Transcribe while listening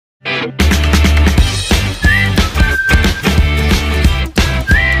Hello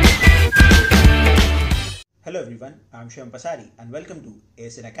everyone, I'm Shivam Pasari and welcome to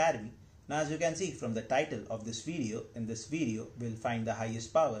ASN Academy. Now as you can see from the title of this video, in this video we'll find the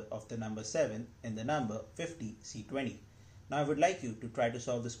highest power of the number 7 in the number 50C20. Now I would like you to try to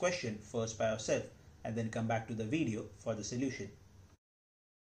solve this question first by yourself and then come back to the video for the solution.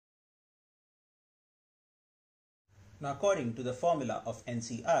 Now according to the formula of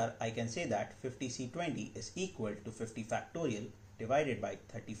NCR, I can say that 50C20 is equal to 50 factorial divided by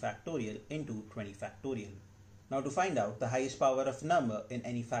 30 factorial into 20 factorial. Now to find out the highest power of number in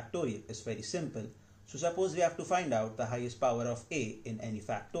any factorial is very simple. So suppose we have to find out the highest power of a in any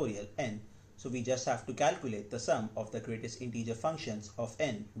factorial n. So we just have to calculate the sum of the greatest integer functions of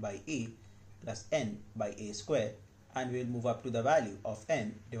n by a plus n by a square, and we will move up to the value of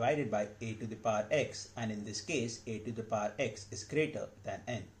n divided by a to the power x, and in this case a to the power x is greater than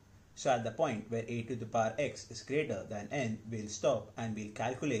n. So at the point where a to the power x is greater than n, we'll stop and we'll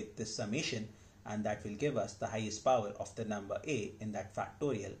calculate this summation, and that will give us the highest power of the number a in that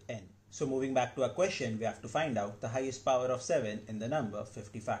factorial n. So moving back to our question, we have to find out the highest power of 7 in the number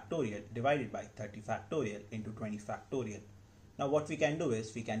 50 factorial divided by 30 factorial into 20 factorial. Now what we can do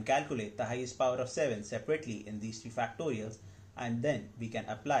is we can calculate the highest power of 7 separately in these three factorials, and then we can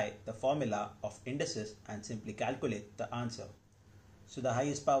apply the formula of indices and simply calculate the answer. So the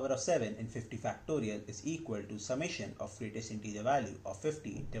highest power of 7 in 50 factorial is equal to summation of greatest integer value of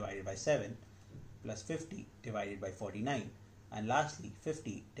 50 divided by 7 plus 50 divided by 49, and lastly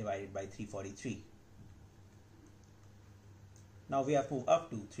 50 divided by 343. Now we have moved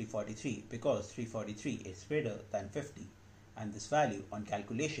up to 343 because 343 is greater than 50, and this value on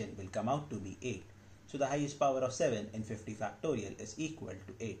calculation will come out to be 8. So the highest power of 7 in 50 factorial is equal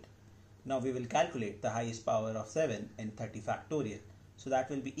to 8. Now we will calculate the highest power of 7 in 30 factorial. So that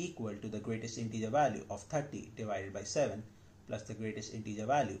will be equal to the greatest integer value of 30 divided by 7 plus the greatest integer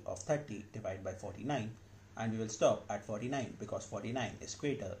value of 30 divided by 49, and we will stop at 49 because 49 is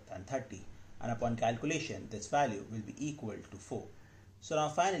greater than 30, and upon calculation this value will be equal to 4. So now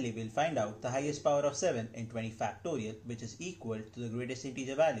finally we'll find out the highest power of 7 in 20 factorial, which is equal to the greatest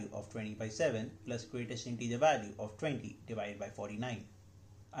integer value of 20 by 7 plus greatest integer value of 20 divided by 49,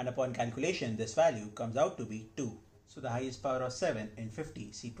 and upon calculation this value comes out to be 2. So the highest power of 7 in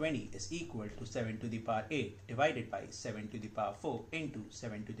 50C20 is equal to 7 to the power 8 divided by 7 to the power 4 into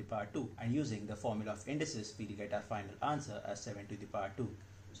 7 to the power 2, and using the formula of indices we'll get our final answer as 7 to the power 2.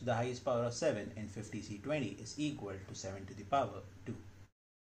 So the highest power of 7 in 50C20 is equal to 7 to the power 2.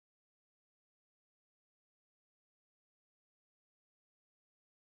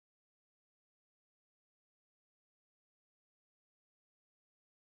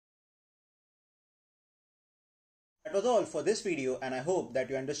 That was all for this video, and I hope that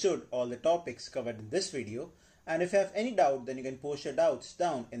you understood all the topics covered in this video. And if you have any doubt, then you can post your doubts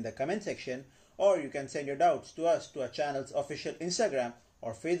down in the comment section, or you can send your doubts to us to our channel's official Instagram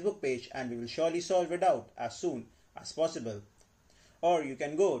or Facebook page, and we will surely solve your doubt as soon as possible. Or you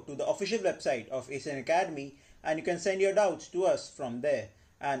can go to the official website of ASN Academy and you can send your doubts to us from there,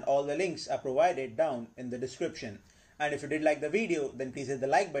 and all the links are provided down in the description. And if you did like the video, then please hit the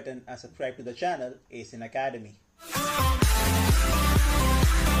like button and subscribe to the channel ASN Academy.